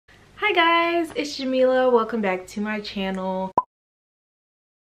Hi guys, it's Jameelah. Welcome back to my channel.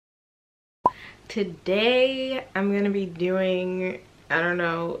 Today I'm gonna be doing, I don't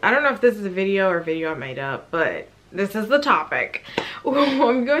know if this is a video or a video I made up, but this is the topic.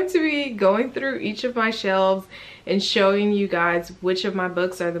 I'm going to be going through each of my shelves and showing you guys which of my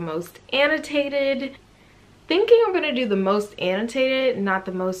books are the most annotated. Thinking I'm gonna do the most annotated, not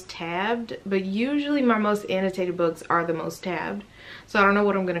the most tabbed, but usually my most annotated books are the most tabbed. So I don't know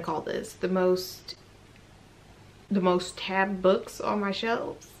what I'm gonna call this. The most tabbed books on my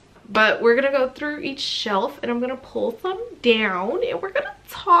shelves. But we're gonna go through each shelf and I'm gonna pull some down and we're gonna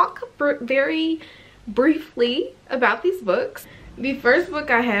talk very briefly about these books. The first book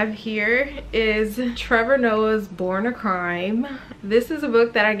I have here is Trevor Noah's Born a Crime. This is a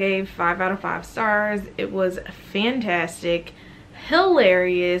book that I gave 5 out of 5 stars. It was fantastic,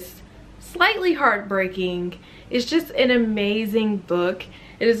 hilarious, slightly heartbreaking. It's just an amazing book.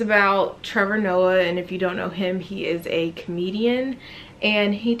 It is about Trevor Noah, and if you don't know him, he is a comedian,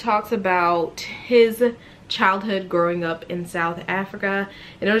 and he talks about his childhood growing up in South Africa,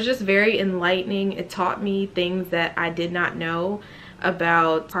 and it was just very enlightening. It taught me things that I did not know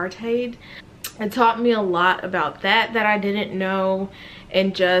about apartheid. It taught me a lot about that I didn't know,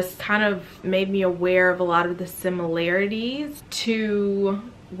 and just kind of made me aware of a lot of the similarities to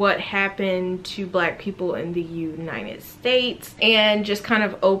what happened to Black people in the United States, and just kind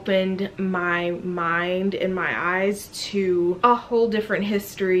of opened my mind and my eyes to a whole different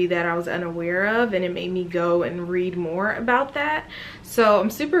history that I was unaware of, and it made me go and read more about that. So I'm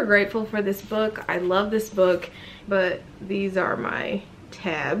super grateful for this book. I love this book, but these are my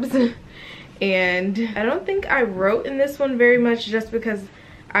tabs. And I don't think I wrote in this one very much, just because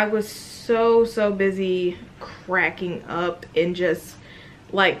I was so busy cracking up and just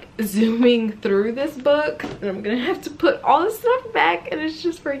like zooming through this book, and I'm gonna have to put all this stuff back and it's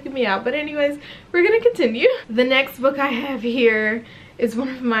just freaking me out. But anyways, we're gonna continue. The next book I have here is one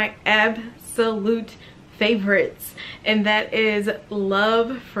of my absolute favorites, and that is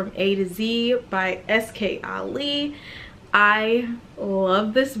Love from A to Z by S.K. Ali. I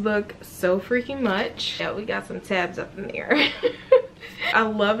love this book so freaking much. Yeah, we got some tabs up in there. I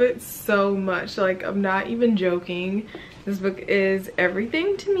love it so much, like I'm not even joking. This book is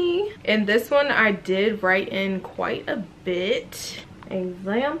everything to me. And this one I did write in quite a bit.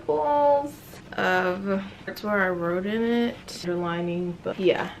 Examples of, that's where I wrote in it. Underlining, but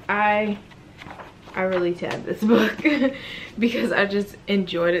yeah, I really tabbed this book because I just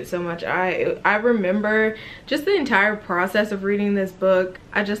enjoyed it so much. I remember just the entire process of reading this book.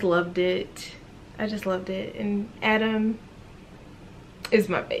 I just loved it. I just loved it. And Adam is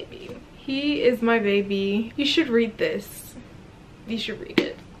my baby. He is my baby. You should read this. You should read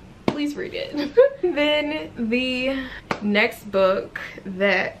it. Please read it. Then the next book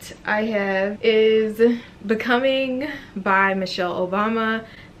that I have is Becoming by Michelle Obama.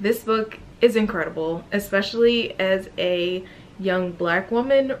 This book is incredible, especially as a young Black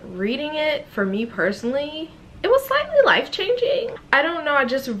woman reading it. For me personally, it was slightly life-changing. I don't know, I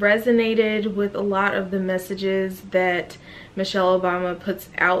just resonated with a lot of the messages that Michelle Obama puts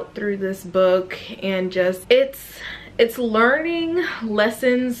out through this book, and just it's learning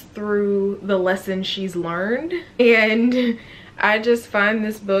lessons through the lessons she's learned. And I just find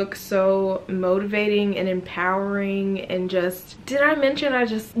this book so motivating and empowering, and just, did I mention I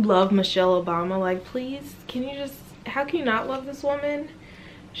just love Michelle Obama? Like, please, can you just, how can you not love this woman?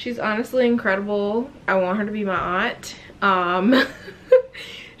 She's honestly incredible. I want her to be my aunt.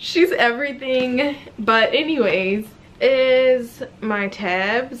 She's everything. But anyways, is my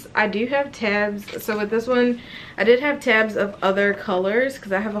tabs. I do have tabs. So with this one, I did have tabs of other colors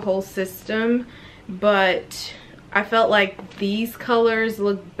because I have a whole system, but I felt like these colors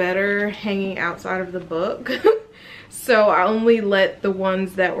look better hanging outside of the book. So I only let the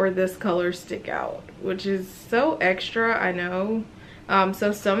ones that were this color stick out, which is so extra, I know.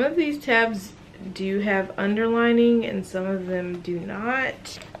 So some of these tabs do have underlining and some of them do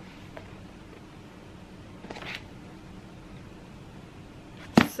not.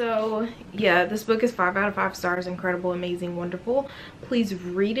 So yeah, this book is 5 out of 5 stars. Incredible, amazing, wonderful. Please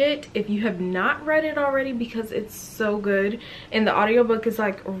read it if you have not read it already, because it's so good. And the audiobook is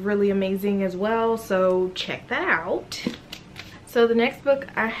like really amazing as well, so check that out. So the next book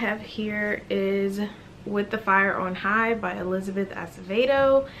I have here is With the Fire on High by Elizabeth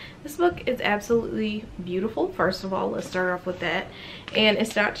Acevedo. This book is absolutely beautiful. First of all, let's start off with that. And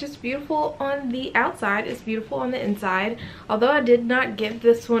it's not just beautiful on the outside, it's beautiful on the inside. Although I did not give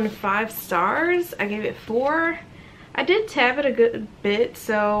this one 5 stars, I gave it 4. I did tab it a good bit,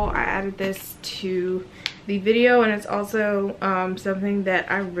 so I added this to the video, and it's also something that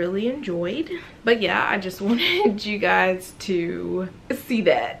I really enjoyed. But yeah, I just wanted you guys to see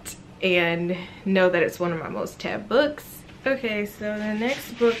that and know that it's one of my most tabbed books. Okay, so the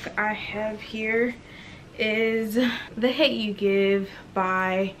next book I have here is The Hate You Give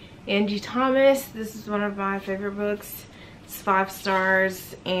by Angie Thomas. This is one of my favorite books. It's 5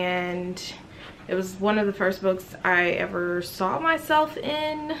 stars, and it was one of the first books I ever saw myself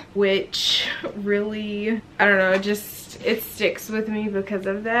in, which really, I don't know, it sticks with me because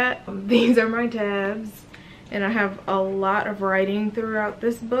of that. These are my tabs, and I have a lot of writing throughout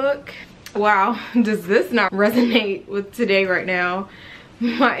this book. Wow, does this not resonate with today right now?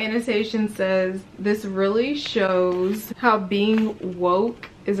 My annotation says, this really shows how being woke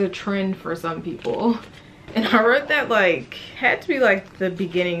is a trend for some people. And I wrote that like, had to be like the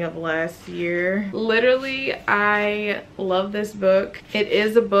beginning of last year. Literally, I love this book. It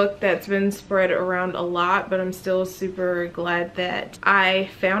is a book that's been spread around a lot, but I'm still super glad that I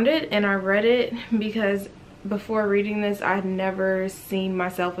found it and I read it, because before reading this, I had never seen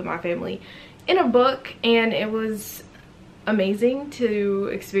myself and my family in a book, and it was amazing to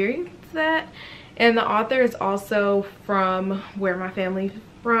experience that. And the author is also from where my family's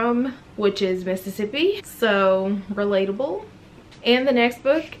from, which is Mississippi, so relatable. And the next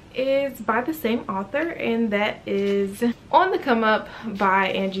book is by the same author, and that is On the Come Up by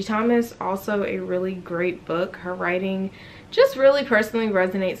Angie Thomas. Also a really great book. Her writing just really personally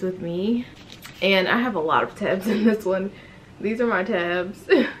resonates with me, and I have a lot of tabs in this one. These are my tabs.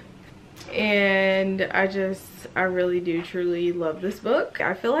 And I really do truly love this book.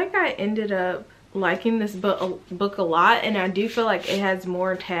 I feel like I ended up liking this book a lot, and I do feel like it has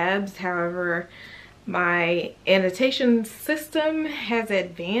more tabs. However, my annotation system has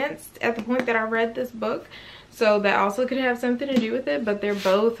advanced at the point that I read this book, so that also could have something to do with it. But they're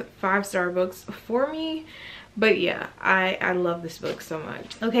both 5-star books for me. But yeah, I love this book so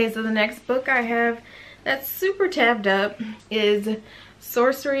much. Okay, so the next book I have that's super tabbed up is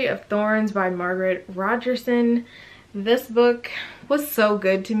Sorcery of Thorns by Margaret Rogerson. This book was so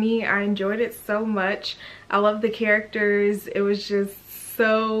good to me. I enjoyed it so much. I love the characters. It was just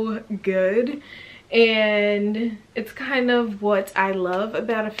so good. And it's kind of what I love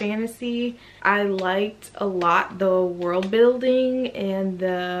about a fantasy. I liked a lot the world building and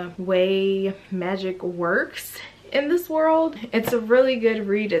the way magic works in this world. It's a really good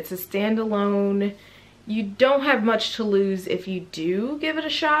read. It's a standalone. You don't have much to lose if you do give it a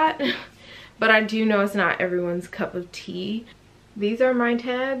shot, but I do know it's not everyone's cup of tea. These are my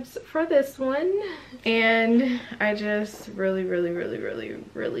tabs for this one, and I just really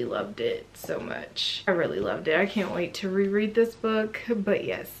loved it so much. I really loved it. I can't wait to reread this book. But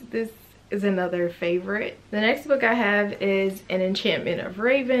yes, this is another favorite. The next book I have is An Enchantment of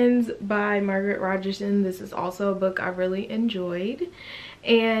Ravens by Margaret Rogerson. This is also a book I really enjoyed,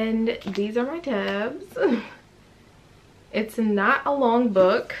 and these are my tabs. It's not a long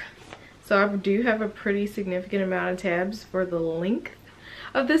book, so I do have a pretty significant amount of tabs for the length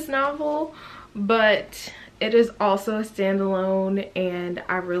of this novel, but it is also a standalone, and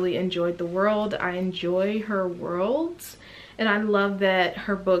I really enjoyed the world. I enjoy her worlds, and I love that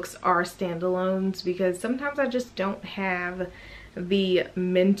her books are standalones, because sometimes I just don't have the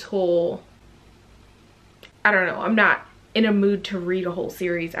mental, I don't know, I'm not in a mood to read a whole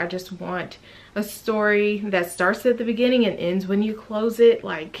series. I just want a story that starts at the beginning and ends when you close it,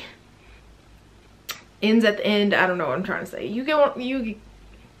 like ends at the end. I don't know what I'm trying to say.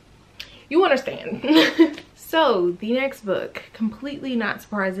 You understand. So the next book, completely not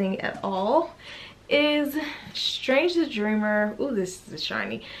surprising at all, is Strange the Dreamer. Ooh, this is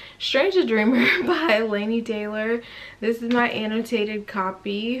shiny. Strange the Dreamer by Laini Taylor. This is my annotated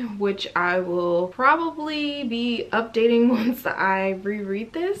copy, which I will probably be updating once I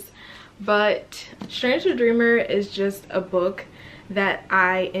reread this. But Strange the Dreamer is just a book that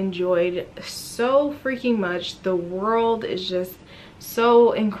I enjoyed so freaking much. The world is just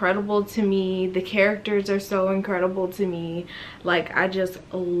so incredible to me. The characters are so incredible to me. Like, I just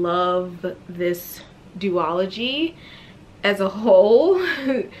love this duology as a whole.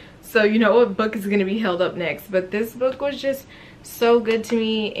 So you know what book is going to be held up next. But this book was just so good to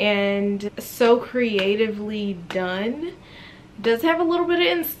me and so creatively done. It does have a little bit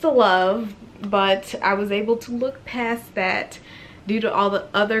of insta love, but I was able to look past that due to all the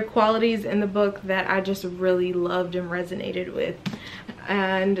other qualities in the book that I just really loved and resonated with.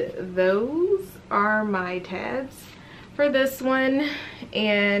 And those are my tabs for this one.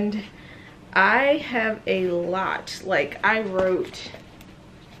 And I have a lot, like I wrote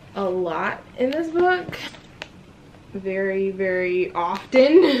a lot in this book very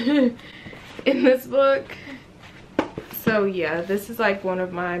often. in this book. So yeah, this is like one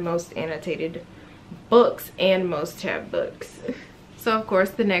of my most annotated books and most tabbed books. So of course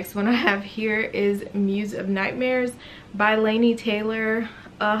the next one I have here is Muse of Nightmares by Laini Taylor.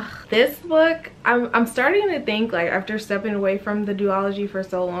 This book, I'm starting to think, like, after stepping away from the duology for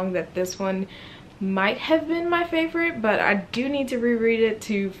so long, that this one might have been my favorite, but I do need to reread it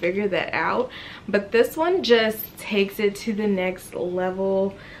to figure that out. But this one just takes it to the next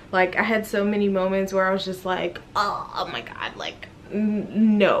level. Like, I had so many moments where I was just like, oh my god, like,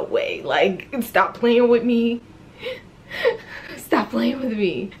 no way, like, stop playing with me. Stop playing with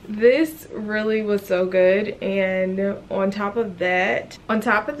me. This really was so good. And on top of that,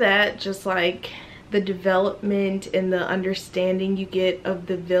 just like the development and the understanding you get of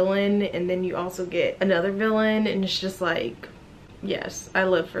the villain, and then you also get another villain, and it's just like, yes, I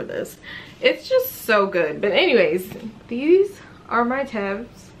live for this. It's just so good. But anyways, these are my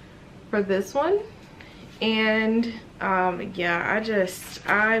tabs for this one. And yeah,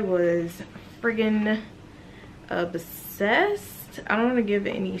 I was friggin' obsessed. I don't want to give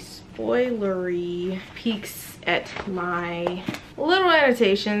any spoilery peeks at my little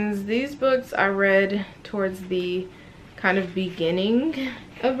annotations. These books I read towards the kind of beginning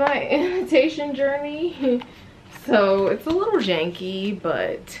of my annotation journey. So it's a little janky,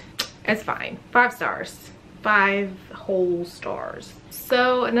 but it's fine. 5 stars. 5 whole stars.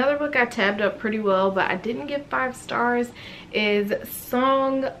 So another book I tabbed up pretty well, but I didn't give 5 stars, is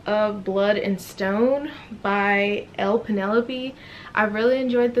Song of Blood and Stone by L. Penelope. I really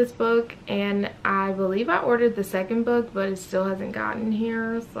enjoyed this book, and I believe I ordered the second book, but it still hasn't gotten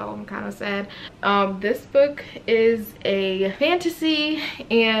here, so I'm kind of sad. This book is a fantasy,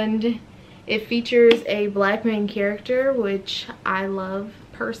 and it features a black main character, which I love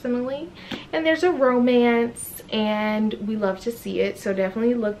personally, and there's a romance, and we love to see it, so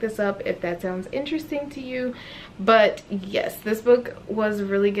definitely look this up if that sounds interesting to you. But yes, this book was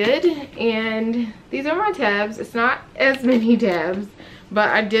really good, and these are my tabs. It's not as many tabs, but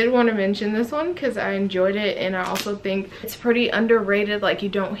I did want to mention this one because I enjoyed it, and I also think it's pretty underrated. Like, you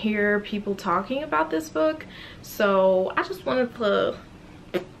don't hear people talking about this book, so I just wanted to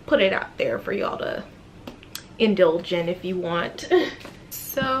put it out there for y'all to indulge in if you want.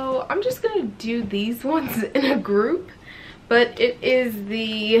 So I'm just gonna do these ones in a group, but it is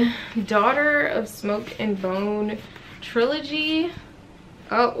the Daughter of Smoke and Bone trilogy.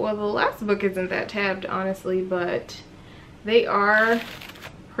 Oh, well, the last book isn't that tabbed, honestly, but they are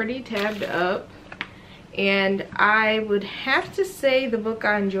pretty tabbed up. And I would have to say the book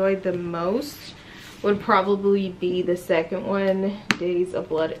I enjoyed the most would probably be the second one, Days of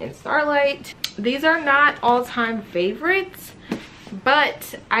Blood and Starlight. These are not all-time favorites,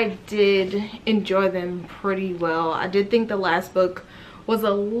 but I did enjoy them pretty well. I did think the last book was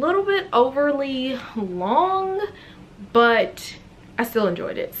a little bit overly long, but I still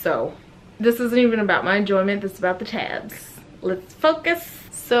enjoyed it. So this isn't even about my enjoyment, this is about the tabs. Let's focus.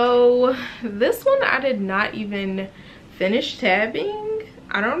 So this one I did not even finish tabbing.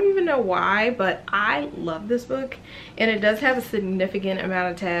 I don't even know why, but I love this book, and it does have a significant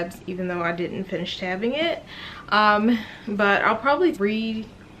amount of tabs even though I didn't finish tabbing it. But I'll probably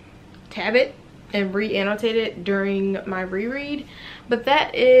re-tab it and re-annotate it during my reread. But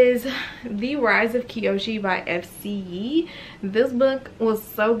that is The Rise of Kyoshi by F.C. This book was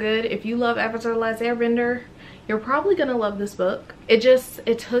so good. If you love Avatar: The Last Airbender, you're probably gonna love this book. It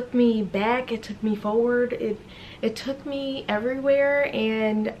took me back, it took me forward, it took me everywhere,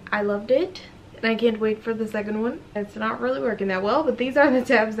 and I loved it. And I can't wait for the second one. It's not really working that well, but these are the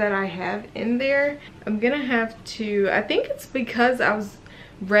tabs that I have in there. I'm gonna have to, I think it's because I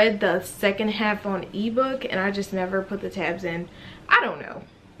read the second half on ebook and I just never put the tabs in. I don't know.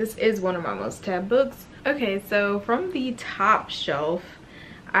 This is one of my most tabbed books. Okay, so from the top shelf,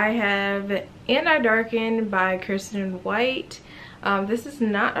 I have And I Darken by Kristen White. This is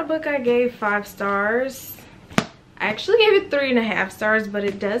not a book I gave 5 stars. I actually gave it 3.5 stars, but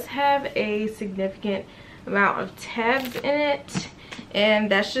it does have a significant amount of tabs in it, and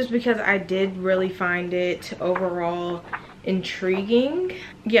that's just because I did really find it overall intriguing.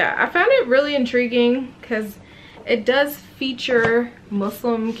 Yeah, I found it really intriguing because it does feature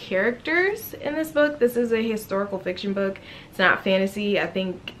Muslim characters in this book. This is a historical fiction book. It's not fantasy. I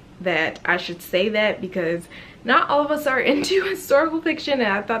think that I should say that because not all of us are into historical fiction,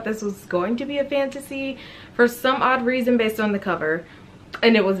 and I thought this was going to be a fantasy for some odd reason based on the cover.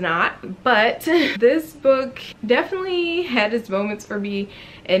 and it was not. But this book definitely had its moments for me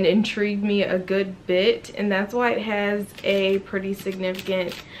and intrigued me a good bit, and that's why it has a pretty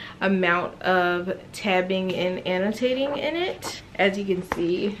significant amount of tabbing and annotating in it. As you can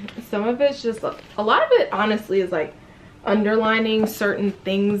see, some of it's just, a lot of it honestly is like underlining certain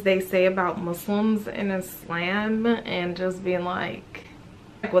things they say about Muslims and Islam, and just being like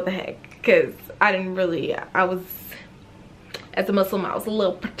what the heck, because I was, as a Muslim, I was a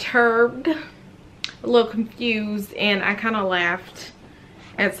little perturbed, a little confused, and I kind of laughed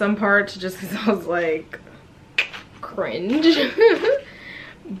at some parts just because I was like, cringe.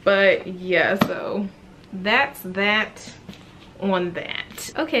 But yeah, so that's that on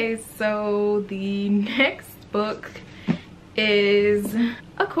that. Okay, so the next book is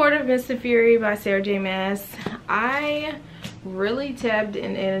A Court of Mist and Fury by Sarah J Maas. I really tabbed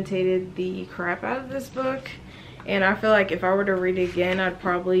and annotated the crap out of this book, and I feel like if I were to read it again, I'd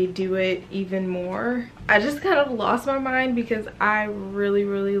probably do it even more. I just kind of lost my mind because I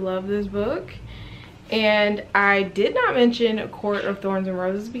really love this book. And I did not mention A Court of Thorns and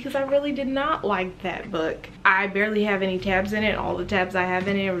Roses because I really did not like that book. I barely have any tabs in it. All the tabs I have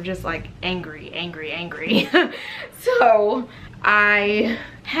in it were just like angry. So I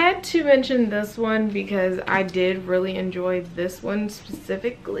had to mention this one because I did really enjoy this one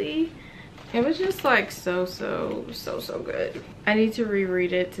specifically. It was just like so good. I need to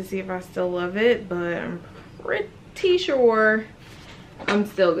reread it to see if I still love it, but I'm pretty sure I'm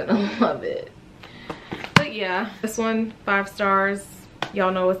still gonna love it. But yeah, this one, 5 stars.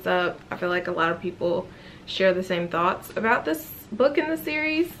 Y'all know what's up. I feel like a lot of people share the same thoughts about this book in the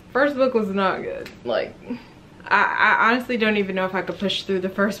series. First book was not good. Like, I honestly don't even know if I could push through the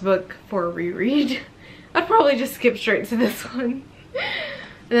first book for a reread. I'd probably just skip straight to this one.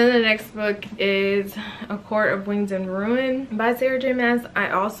 And then the next book is A Court of Wings and Ruin by Sarah J Maas.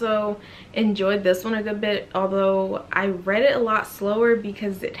 I also enjoyed this one a good bit, although I read it a lot slower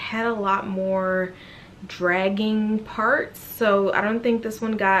because it had a lot more dragging parts. So I don't think this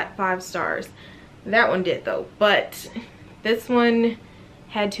one got 5 stars. That one did though, but this one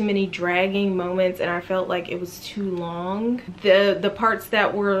had too many dragging moments and I felt like it was too long. The parts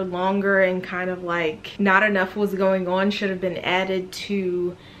that were longer and kind of like not enough was going on should have been added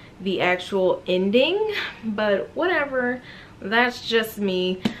to the actual ending, but whatever, that's just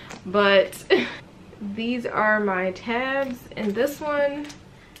me. But these are my tabs, and this one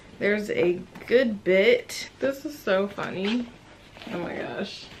there's a good bit. This is so funny. Oh my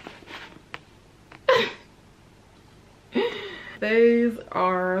gosh. These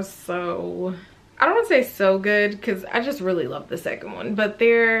are so, I don't want to say so good because I just really love the second one, but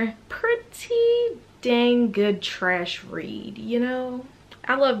they're pretty dang good trash read, you know?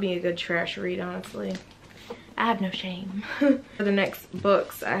 I love being a good trash read, honestly. I have no shame. For the next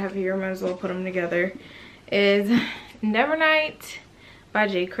books I have here, might as well put them together, is Nevernight by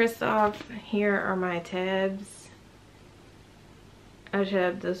J. Kristoff. Here are my tabs. I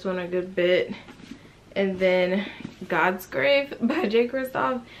tabbed this one a good bit. And then God's Grave by J.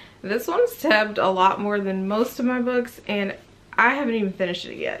 Kristoff. This one's tabbed a lot more than most of my books, and I haven't even finished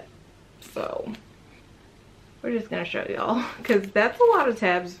it yet. So we're just gonna show y'all because that's a lot of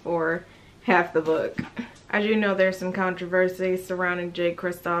tabs for half the book. I do know there's some controversy surrounding J.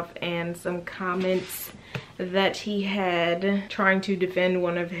 Kristoff and some comments that he had trying to defend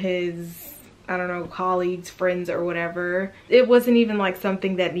one of his, I don't know, colleagues, friends, or whatever. It wasn't even like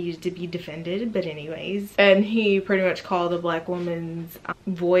something that needed to be defended, but anyways. And he pretty much called a black woman's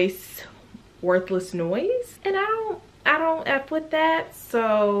voice worthless noise. And I don't F with that,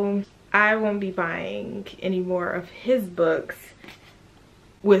 so I won't be buying any more of his books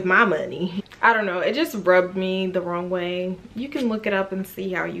with my money. I don't know, it just rubbed me the wrong way. You can look it up and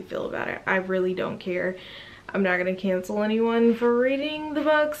see how you feel about it. I really don't care. I'm not gonna cancel anyone for reading the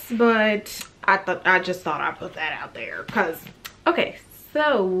books, but I just thought I'd put that out there because, okay,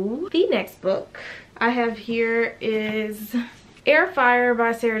 so the next book I have here is Air Fire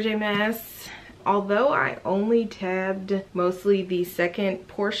by Sarah J Maas. Although I only tabbed mostly the second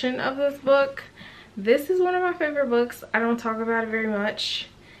portion of this book, this is one of my favorite books. I don't talk about it very much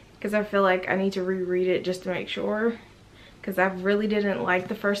because I feel like I need to reread it just to make sure, because I really didn't like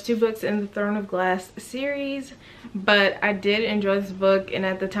the first 2 books in the Throne of Glass series, but I did enjoy this book, and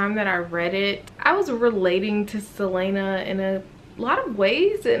at the time that I read it, I was relating to Selena in a lot of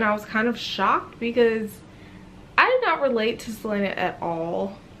ways, and I was kind of shocked because I did not relate to Selena at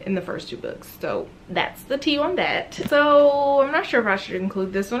all in the first 2 books. So that's the tea on that. So I'm not sure if I should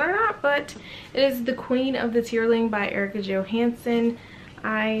include this one or not, but it is The Queen of the Tearling by Erica Johansson.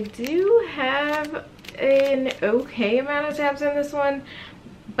 I do have an okay amount of tabs in this one,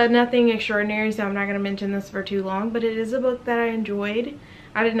 but nothing extraordinary, so I'm not going to mention this for too long. But it is a book that I enjoyed.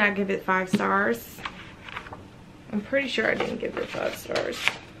 I did not give it 5 stars. I'm pretty sure I didn't give it 5 stars.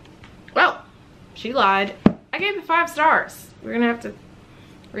 Well, she lied. I gave it 5 stars. We're going to have to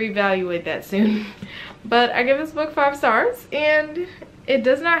reevaluate that soon. But I give this book 5 stars, and it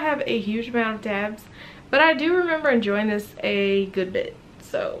does not have a huge amount of tabs, but I do remember enjoying this a good bit.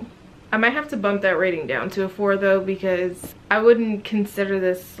 So I might have to bump that rating down to a 4 though, because I wouldn't consider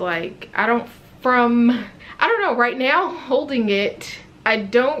this like, I don't know, right now holding it, I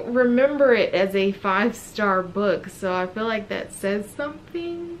don't remember it as a 5-star book, so I feel like that says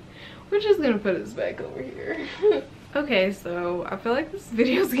something. We're just gonna put this back over here. Okay, so I feel like this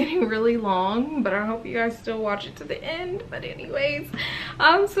video is getting really long, but I hope you guys still watch it to the end. But anyways,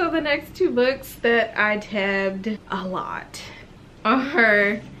 so the next 2 books that I tabbed a lot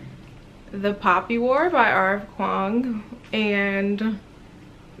are The Poppy War by R.F. Kuang and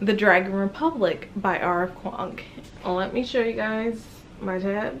The Dragon Republic by R.F. Kuang. Let me show you guys my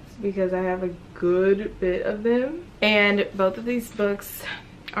tabs because I have a good bit of them, and both of these books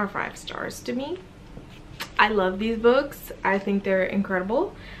are 5 stars to me. I love these books. I think they're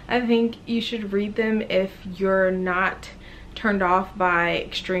incredible. I think you should read them if you're not turned off by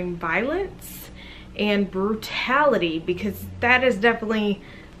extreme violence and brutality, because that is definitely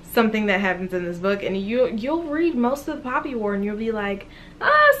something that happens in this book. And you'll read most of The Poppy War and you'll be like,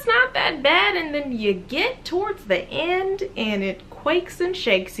 oh, it's not that bad, and then you get towards the end and it quakes and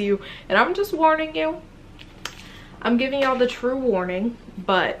shakes you. And I'm just warning you. I'm giving y'all the true warning.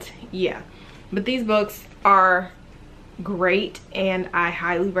 But yeah, but these books are great and I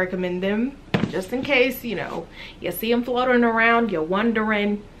highly recommend them. Just in case, you know, you see them floating around, you're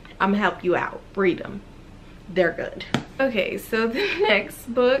wondering, I'm gonna help you out. Read them. They're good. Okay, so the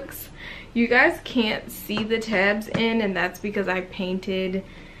next books, you guys can't see the tabs in, and that's because I painted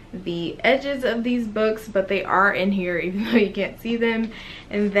the edges of these books, but they are in here even though you can't see them.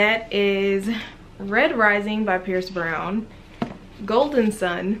 And that is Red Rising by Pierce Brown, Golden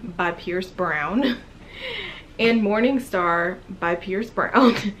Sun by Pierce Brown, and Morning Star by Pierce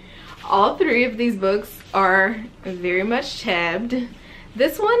Brown. All 3 of these books are very much tabbed.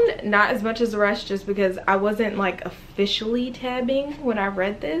 This one not as much as the rest, just because I wasn't like officially tabbing when I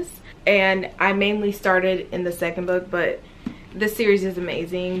read this, and I mainly started in the second book. But this series is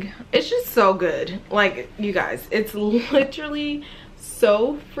amazing. It's just so good. Like, you guys, it's literally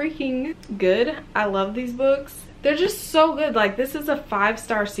so freaking good. I love these books. They're just so good. Like, this is a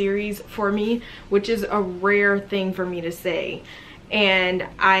 5-star series for me, which is a rare thing for me to say. And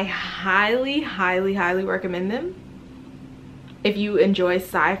I highly, highly, highly recommend them. If you enjoy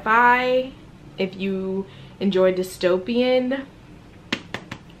sci-fi, if you enjoy dystopian,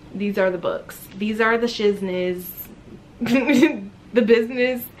 these are the books. These are the shizness, the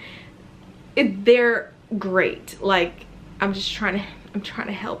business. They're great. Like, I'm trying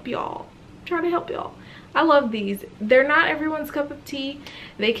to help y'all. I'm trying to help y'all. I love these. They're not everyone's cup of tea.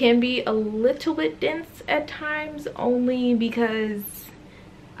 They can be a little bit dense at times, only because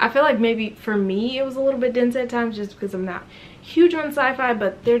I feel like maybe for me it was a little bit dense at times just because I'm not huge on sci-fi,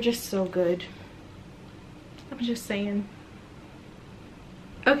 but they're just so good. I'm just saying.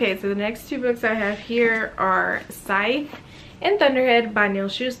 Okay, so the next 2 books I have here are Scythe and Thunderhead by Neal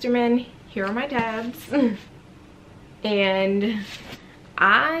Shusterman. Here are my tabs. And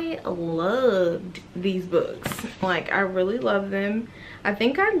I loved these books. Like, I really love them. I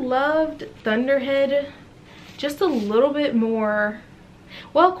think I loved Thunderhead just a little bit more,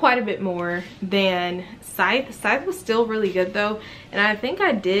 well, quite a bit more than Scythe. Scythe was still really good though, and I think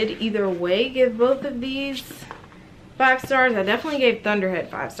I did either way give both of these 5 stars. I definitely gave Thunderhead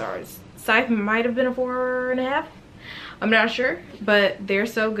 5 stars. Scythe might have been a 4.5. I'm not sure, but they're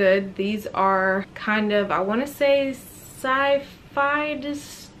so good. These are kind of, I want to say, sci-fi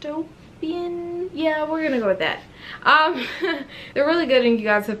dystopian. Yeah, we're gonna go with that. They're really good, and you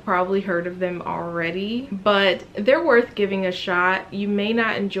guys have probably heard of them already, but they're worth giving a shot. You may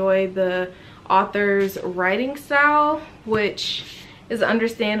not enjoy the author's writing style, which is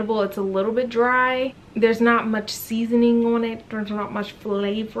understandable. It's a little bit dry. There's not much seasoning on it. There's not much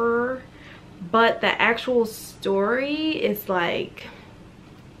flavor, but the actual story is like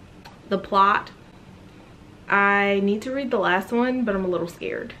the plot. I need to read the last one, but I'm a little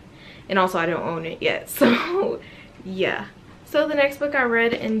scared. And also I don't own it yet, so yeah. So the next book I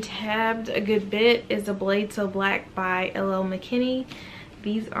read and tabbed a good bit is A Blade So Black by L.L. McKinney.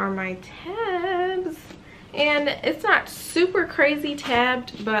 These are my tabs. And it's not super crazy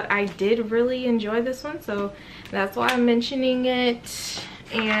tabbed, but I did really enjoy this one, so that's why I'm mentioning it.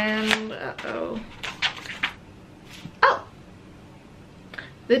 And uh-oh.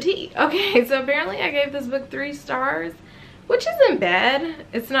 the tea. Okay, so apparently I gave this book 3 stars, which isn't bad.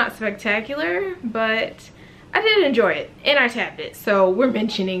 It's not spectacular, but I did enjoy it and I tabbed it. So we're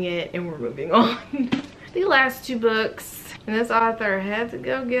mentioning it and we're moving on. The last 2 books, and this author had to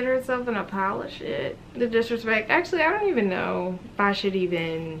go get herself in a pile of shit. The disrespect. Actually, I don't even know if I should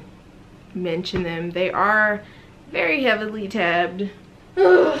even mention them. They are very heavily tabbed.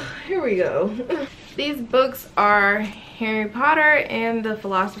 Ugh, here we go. These books are Harry Potter and the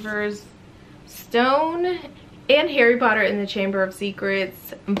Philosopher's Stone and Harry Potter and the Chamber of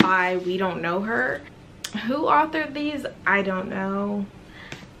Secrets by We Don't Know Her. Who authored these? I don't know.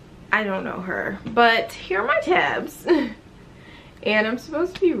 I don't know her. But here are my tabs. And I'm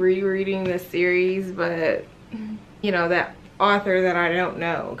supposed to be rereading this series, but you know, that author that I don't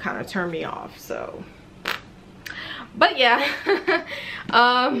know kind of turned me off, so. But yeah.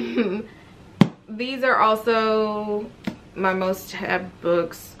 These are also my most tabbed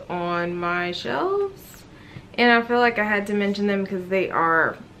books on my shelves, and I feel like I had to mention them because they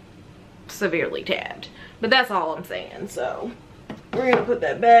are severely tabbed. But that's all I'm saying, so we're gonna put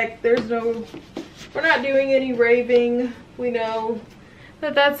that back. We're not doing any raving. We know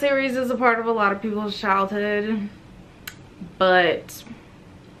that series is a part of a lot of people's childhood, but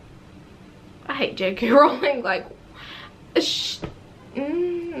I hate J.K. Rowling. Like,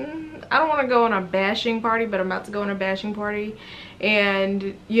 I don't want to go on a bashing party, but I'm about to go on a bashing party,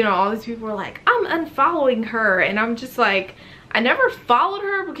 and you know, all these people are like, I'm unfollowing her, and I'm just like, I never followed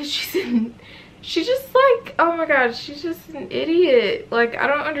her because she's just like, oh my god, she's just an idiot. Like, I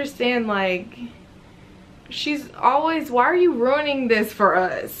don't understand. Like, she's always, why are you ruining this for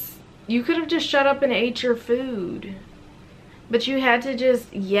us? You could have just shut up and ate your food, but you had to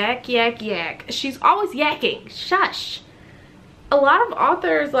just yak. She's always yakking. Shush. A lot of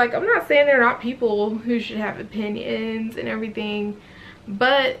authors, like, I'm not saying they're not people who should have opinions and everything,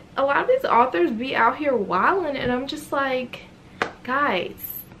 but a lot of these authors be out here wilding, and I'm just like,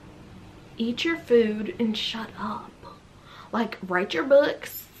 guys, eat your food and shut up. Like, write your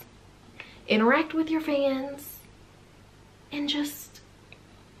books, interact with your fans, and just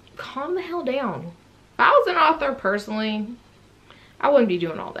calm the hell down. If I was an author personally, I wouldn't be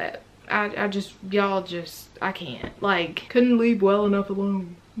doing all that. I can't. Like, couldn't leave well enough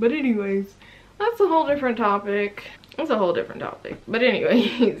alone. But anyways, that's a whole different topic. It's a whole different topic. But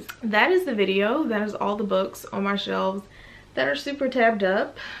anyways, that is the video. That is all the books on my shelves that are super tabbed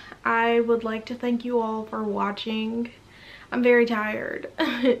up. I would like to thank you all for watching. I'm very tired.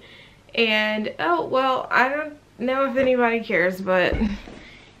 And, oh, well, I don't know if anybody cares, but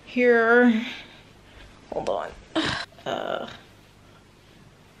here, hold on.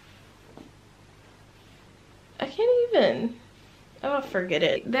 I can't even. Oh, forget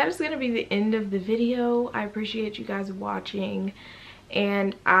it. That is going to be the end of the video. I appreciate you guys watching,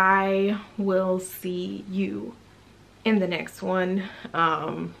 and I will see you in the next one.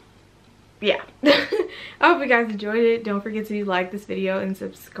 Yeah. I hope you guys enjoyed it. Don't forget to like this video and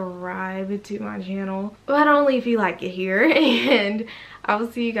subscribe to my channel, but only if you like it here. And I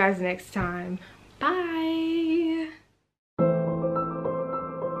will see you guys next time. Bye.